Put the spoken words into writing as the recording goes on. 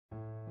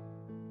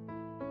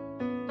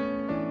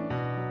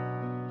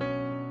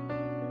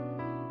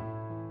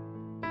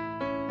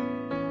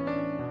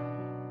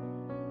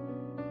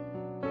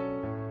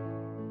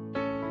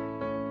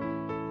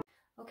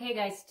Okay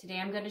guys, today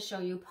I'm going to show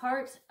you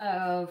part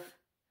of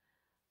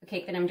the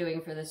cake that I'm doing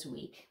for this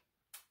week.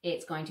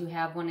 It's going to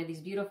have one of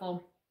these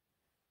beautiful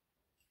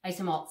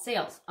Isomalt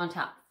sails on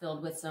top,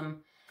 filled with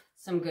some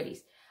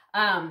goodies.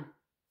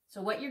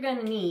 So what you're going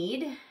to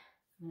need, I'm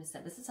going to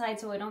set this aside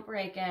so I don't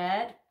break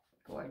it.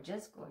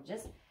 Gorgeous,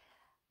 gorgeous.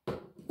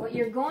 What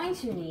you're going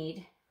to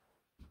need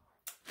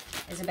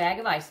is a bag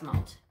of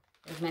Isomalt.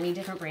 There's many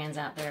different brands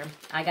out there.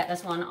 I got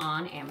this one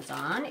on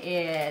Amazon.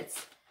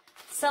 It's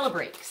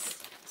Celebreaks,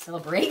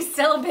 not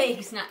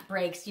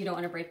breaks. You don't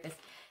want to break this.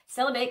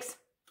 Celebreaks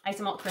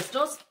Isomalt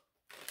crystals.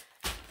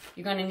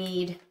 You're going to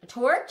need a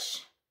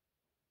torch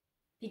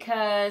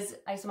because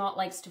Isomalt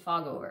likes to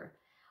fog over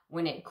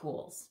when it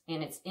cools.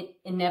 And it's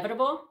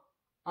inevitable,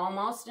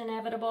 almost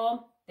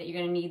inevitable, that you're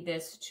going to need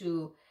this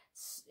to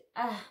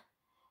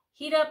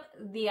heat up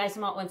the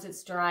Isomalt once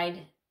it's dried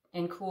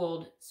and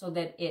cooled so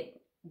that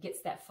it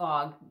gets that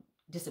fog,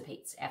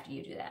 dissipates after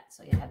you do that.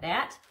 So you have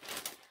that.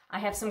 I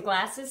have some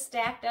glasses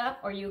stacked up,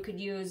 or you could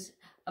use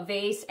a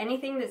vase,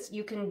 anything that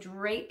you can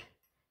drape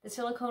the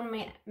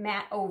silicone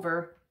mat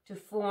over to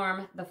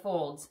form the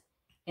folds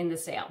in the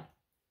sail.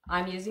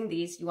 I'm using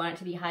these. You want it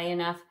to be high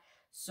enough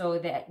so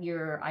that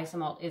your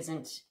Isomalt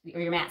isn't,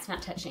 or your mat's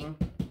not touching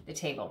the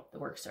table, the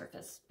work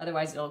surface.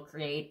 Otherwise it'll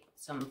create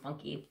some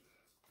funky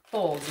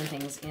folds and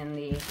things in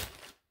the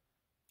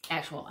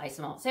actual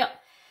Isomalt sail.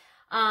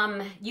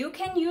 You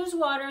can use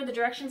water. The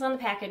directions on the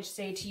package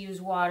say to use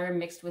water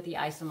mixed with the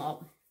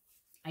Isomalt.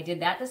 I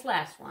did that this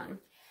last one,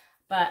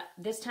 but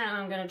this time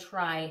I'm going to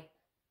try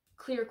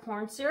clear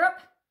corn syrup.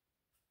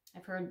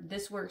 I've heard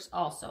this works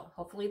also.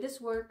 Hopefully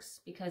this works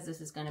because this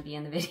is going to be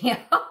in the video.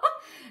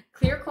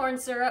 Clear corn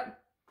syrup,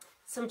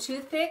 some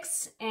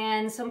toothpicks,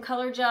 and some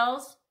color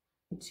gels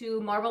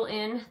to marble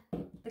in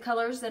the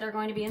colors that are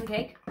going to be in the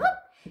cake.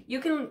 You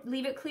can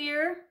leave it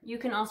clear. You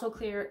can also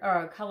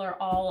color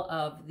all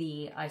of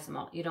the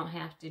Isomalt. You don't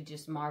have to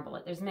just marble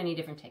it. There's many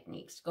different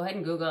techniques. Go ahead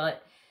and Google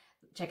it.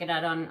 Check it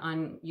out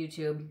on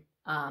YouTube.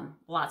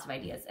 Lots of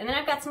ideas. And then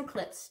I've got some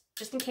clips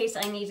just in case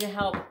I need to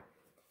help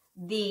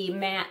the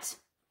mat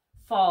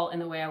fall in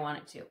the way I want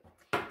it to.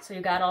 So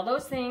you got all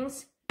those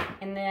things.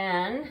 And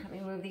then let me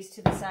move these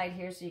to the side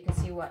here so you can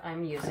see what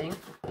I'm using.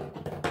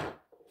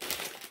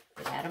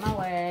 Get out of my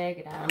way.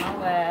 Get out of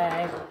my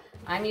way.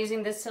 I'm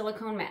using this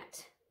silicone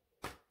mat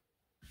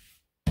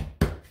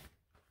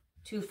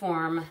to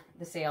form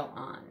the sail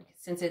on,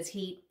 since it's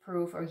heat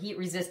proof or heat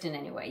resistant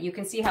anyway. You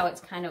can see how it's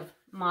kind of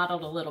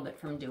modeled a little bit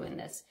from doing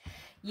this.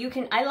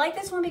 I like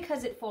this one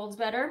because it folds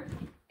better.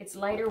 It's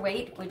lighter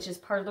weight, which is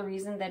part of the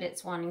reason that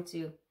it's wanting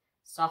to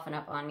soften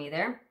up on me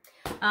there.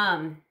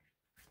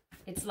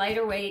 It's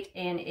lighter weight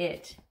and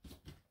it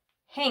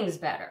hangs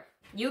better.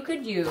 You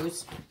could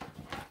use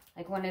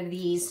like one of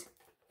these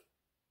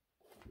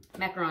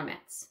macaron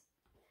mats.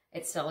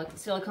 It's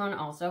silicone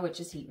also,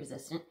 which is heat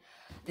resistant.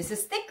 This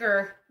is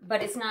thicker,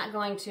 but it's not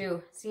going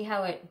to, see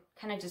how it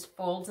kind of just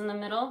folds in the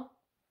middle?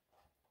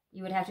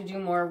 You would have to do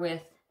more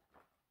with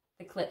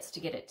the clips to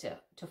get it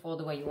to fold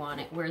the way you want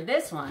it. Where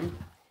this one,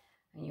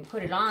 when you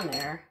put it on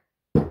there,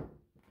 and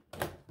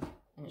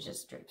it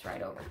just drapes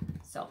right over.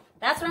 So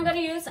that's what I'm going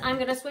to use. I'm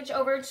going to switch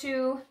over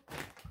to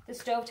the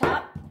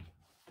stovetop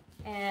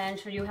and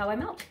show you how I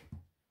melt.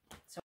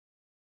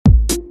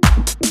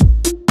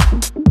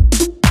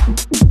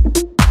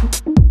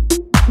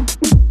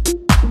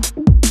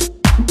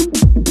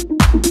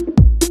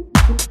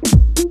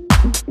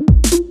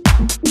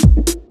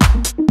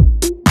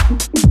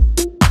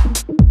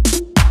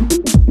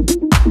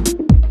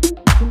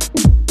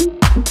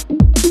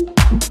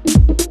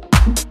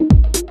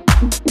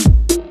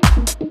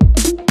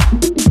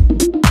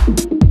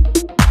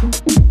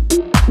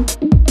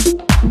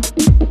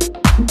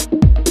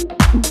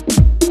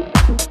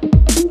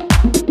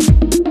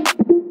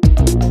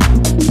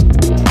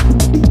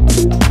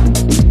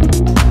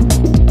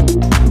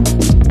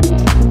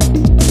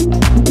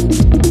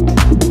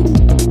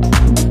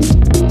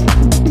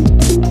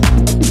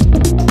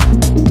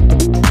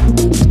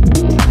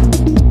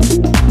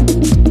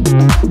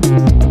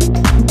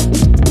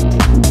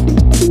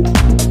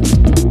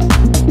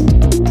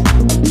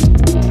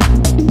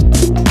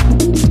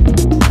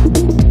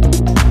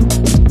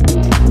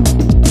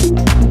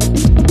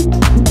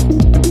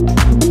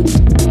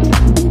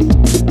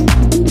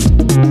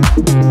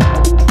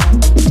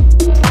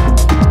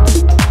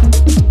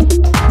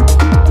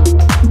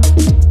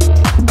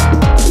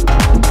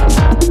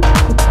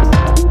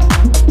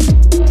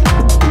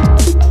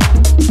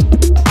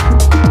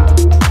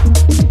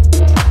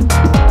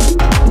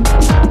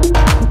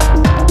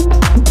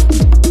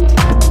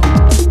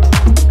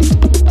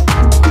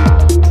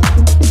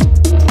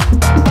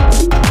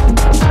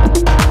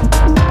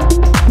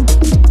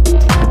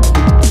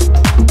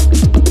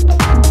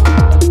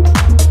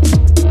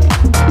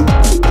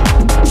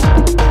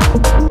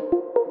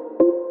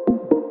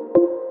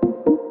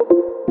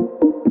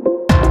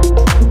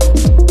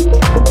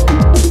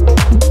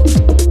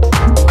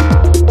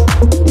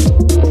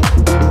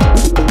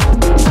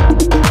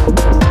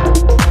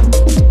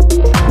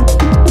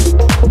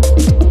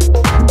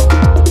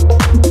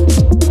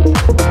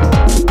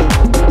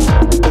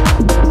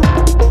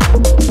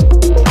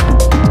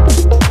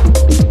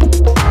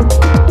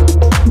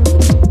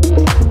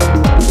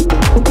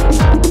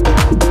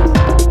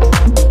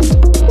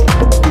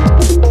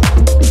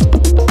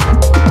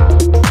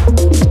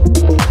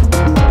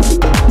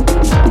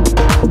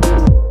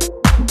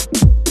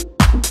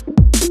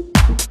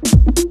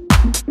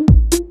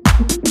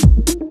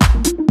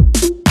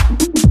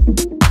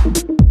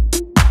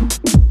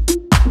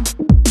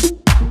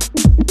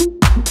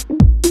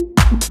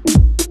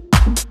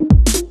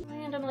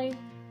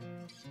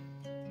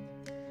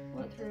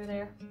 through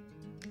there.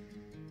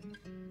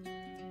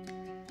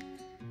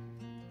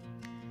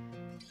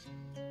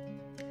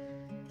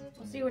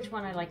 We'll see which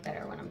one I like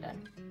better when I'm done.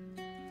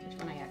 Which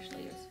one I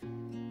actually use.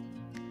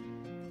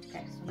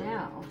 Okay, so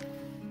now,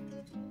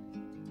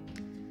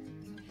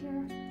 here,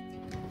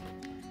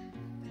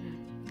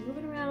 move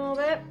it around a little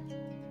bit.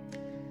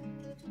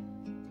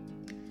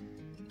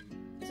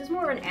 This is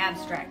more of an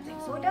abstract thing,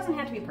 so it doesn't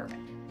have to be perfect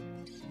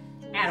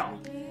at all.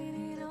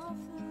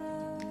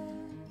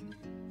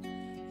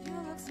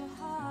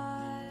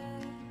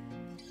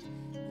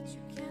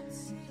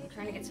 I'm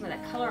trying to get some of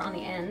that color on the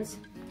ends,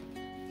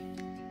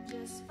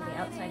 the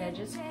outside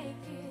edges.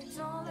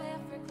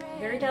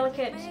 Very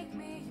delicate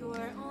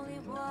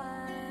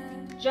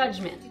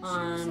judgment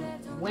on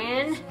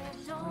when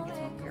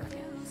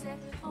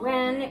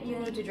you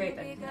need to drape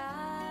it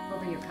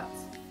over your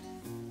cups.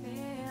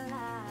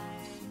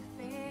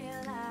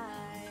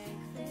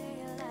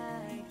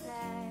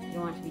 You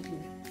don't want it to be too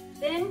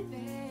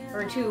thin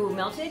or too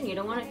melted, and you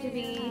don't want it to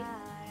be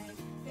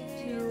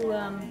too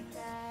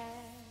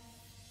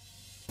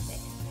thick.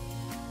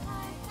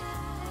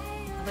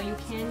 Although you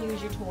can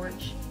use your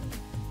torch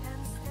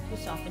to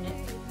soften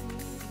it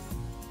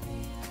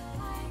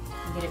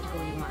and get it to go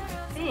where you want. I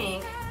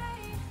think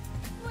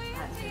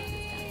that's what it's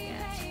gonna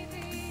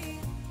get.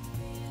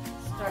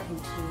 Starting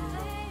to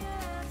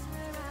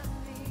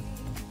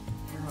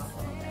rub a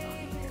little bit on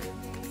here.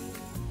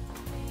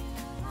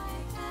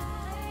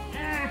 I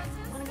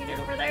want to get it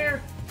over there.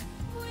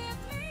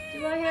 Do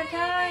I have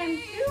time?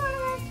 Do I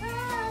have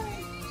time?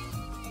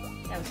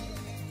 That was too.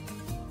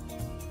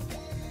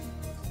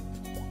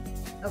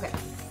 Okay.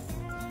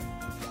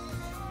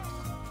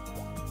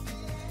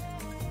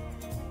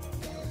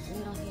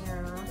 Little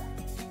here,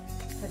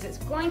 because it's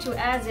going to,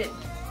 as it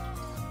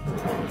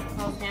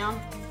falls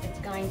down, it's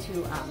going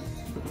to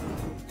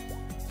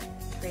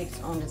create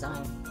its own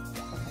design.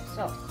 Okay,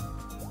 so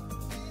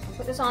I'll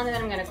put this on, and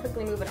then I'm going to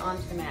quickly move it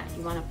onto the mat.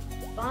 You want to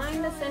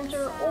find the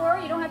center, or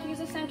you don't have to use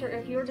the center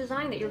if your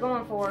design that you're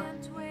going for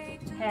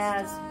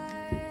has,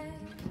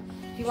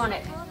 if you want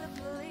it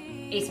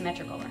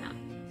asymmetrical or not.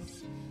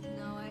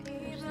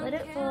 Just let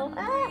it fall.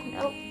 Ah,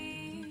 nope.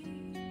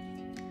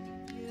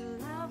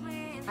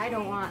 I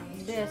don't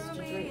want this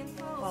to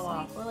fall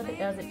off. Well, if it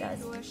does, it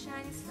does.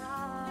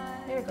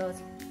 There it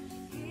goes.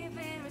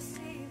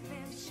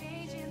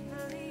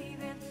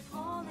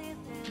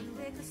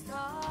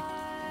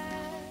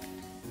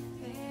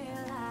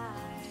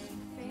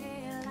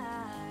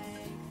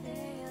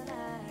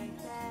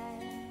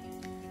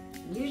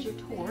 Use your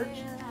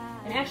torch.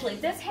 And actually,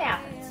 if this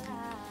happens,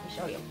 let me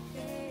show you.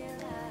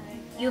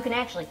 You can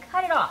actually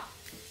cut it off.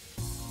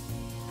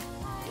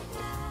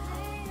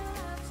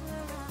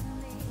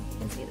 You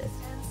can see this.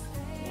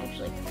 You can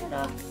actually cut it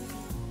off.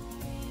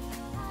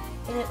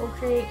 And it will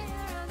create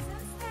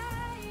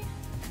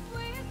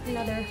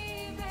another.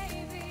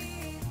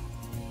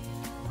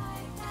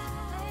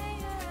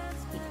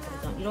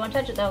 You don't want to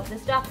touch it though.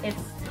 This stuff is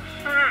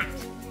hot.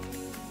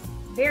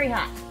 Very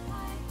hot.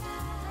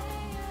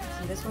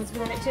 See, this one's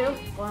doing it too.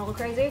 Going a little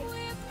crazy.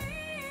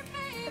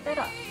 Cut that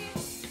off.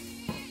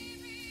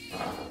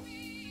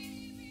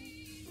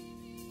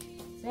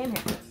 Same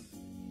here.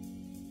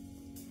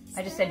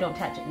 I just said don't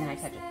touch it, and then I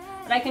touch it.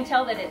 But I can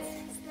tell that it's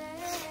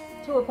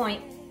to a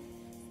point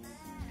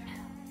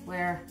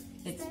where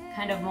it's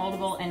kind of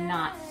moldable and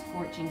not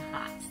scorching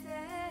hot.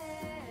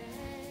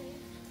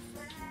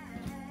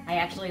 I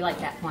actually like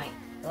that point.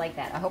 I like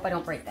that. I hope I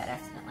don't break that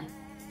accidentally.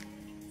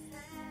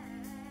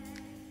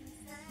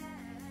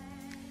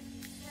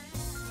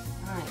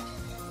 All right.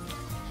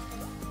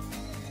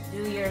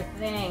 Do your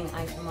thing,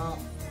 Isomalt.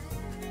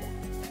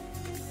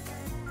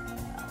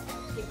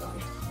 Keep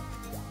going.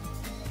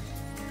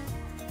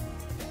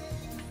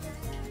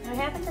 When it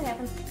happens, it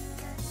happens.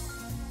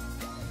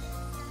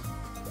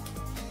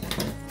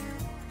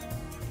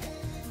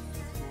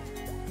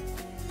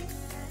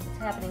 What's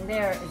happening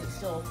there is it's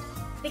still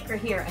thicker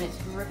here and it's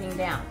dripping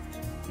down.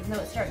 Even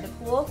though it's starting to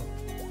cool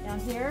down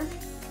here.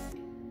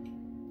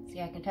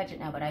 See, I can touch it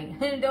now, but I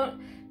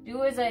don't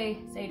do as I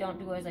say, don't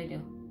do as I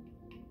do.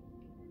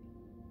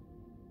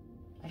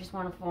 I just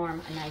want to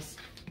form a nice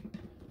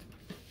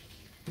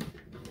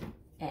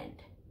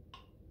end.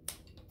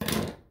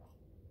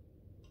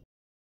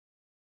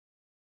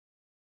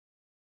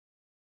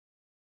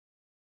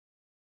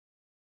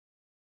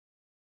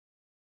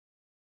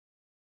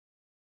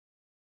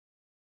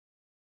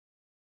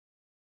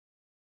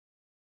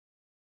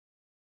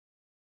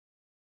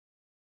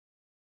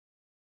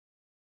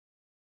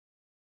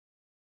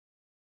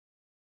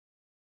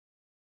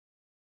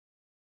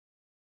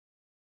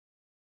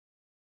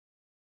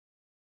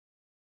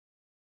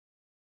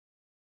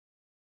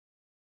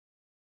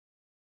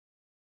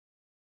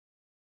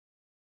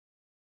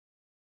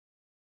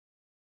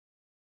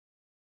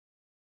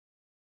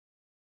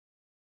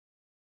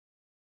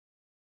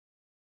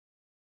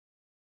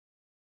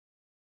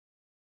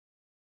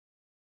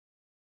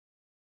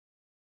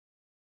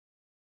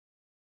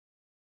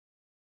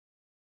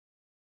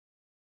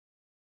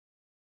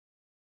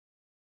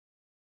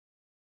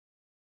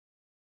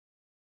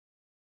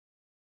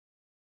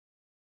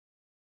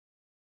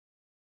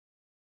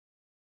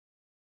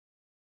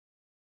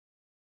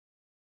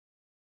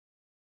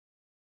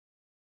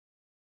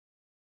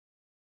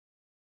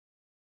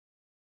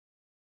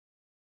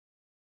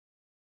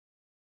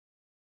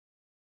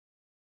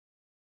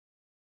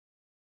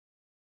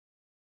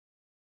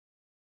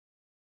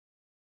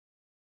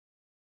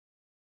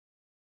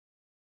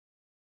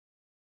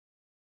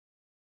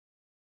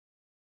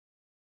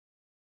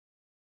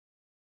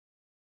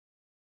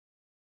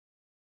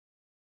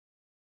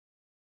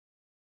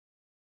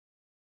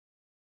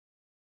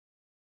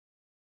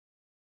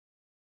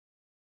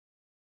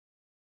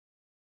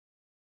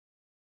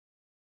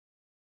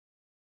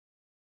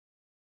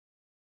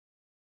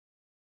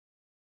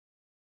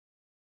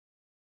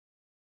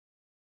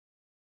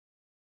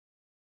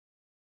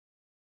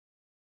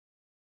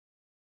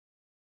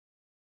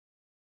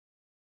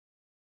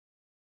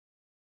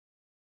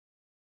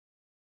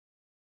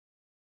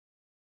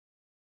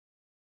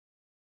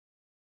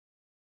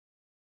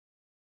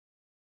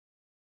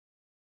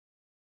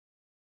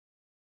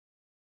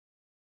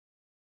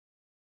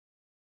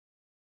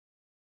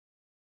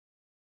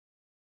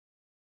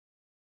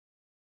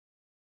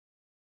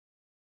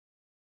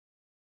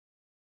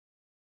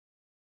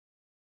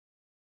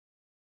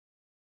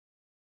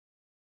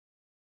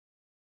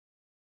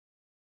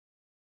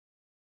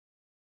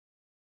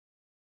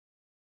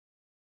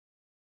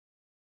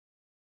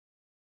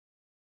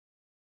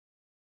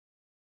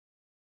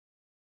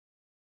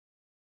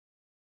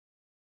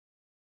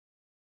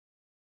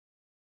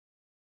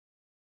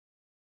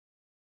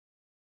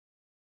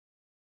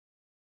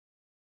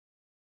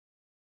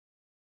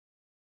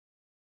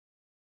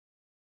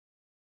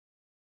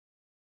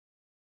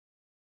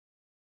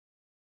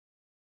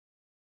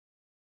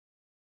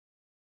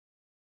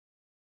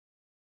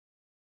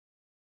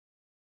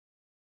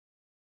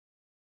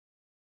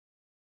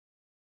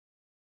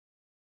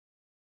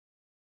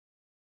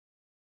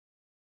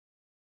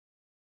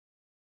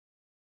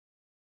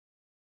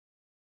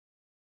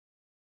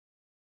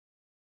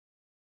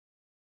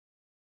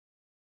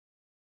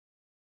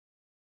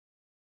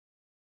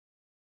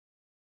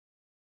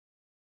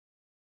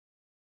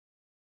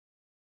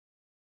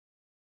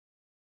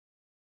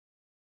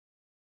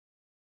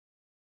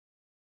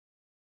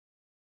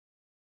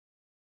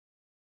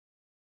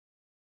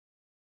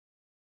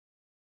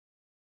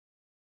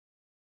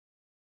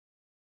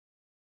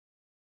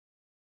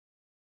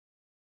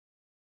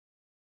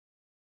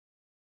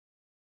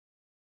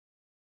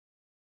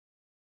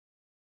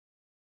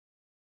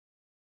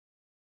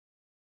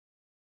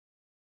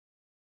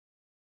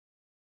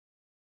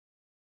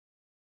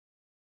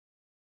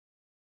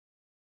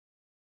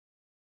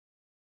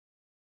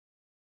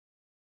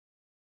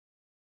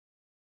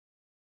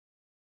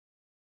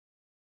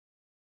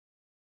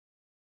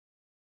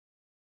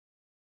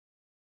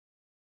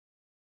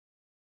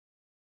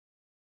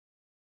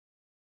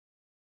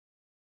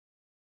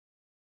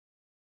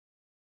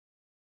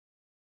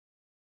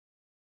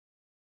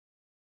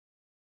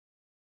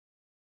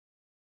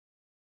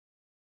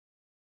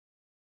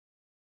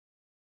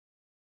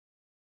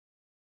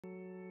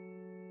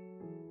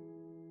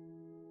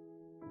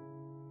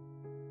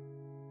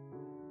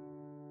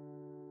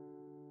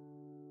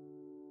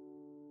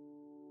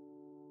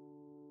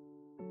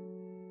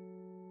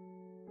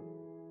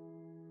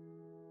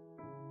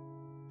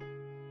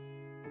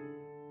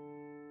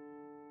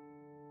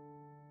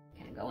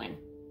 go in.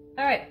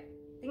 All right,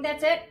 I think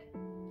that's it.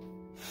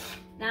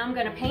 Now I'm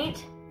gonna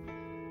paint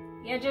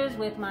the edges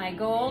with my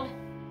gold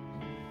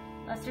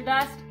luster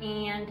dust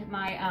and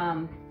my,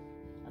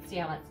 let's see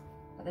what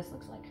this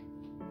looks like.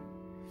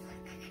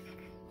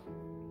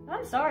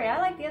 I'm sorry, I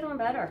like the other one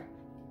better.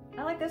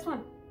 I like this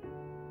one.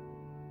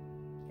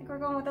 I think we're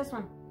going with this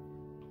one.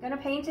 Gonna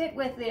paint it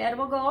with the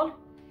edible gold.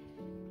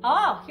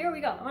 Oh, here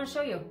we go. I want to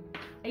show you.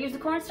 I used the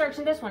cornstarch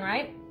in this one,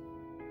 right?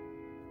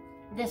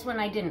 This one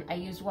I didn't. I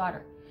used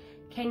water.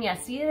 Can you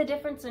see the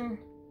difference in...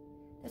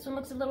 This one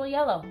looks a little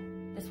yellow.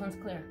 This one's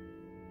clear.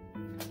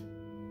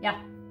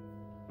 Yeah.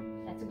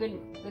 That's a good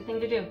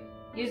thing to do.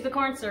 Use the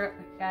corn syrup,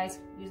 guys.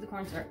 Use the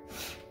corn syrup.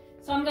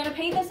 So I'm going to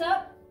paint this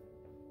up.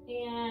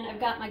 And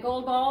I've got my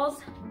gold balls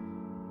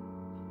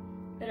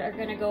that are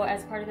going to go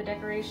as part of the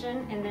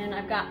decoration. And then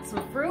I've got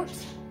some fruit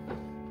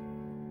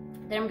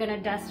that I'm going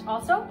to dust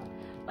also.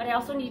 But I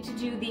also need to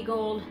do the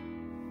gold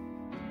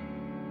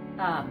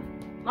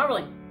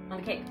marbling on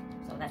the cake.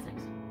 So that's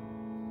next.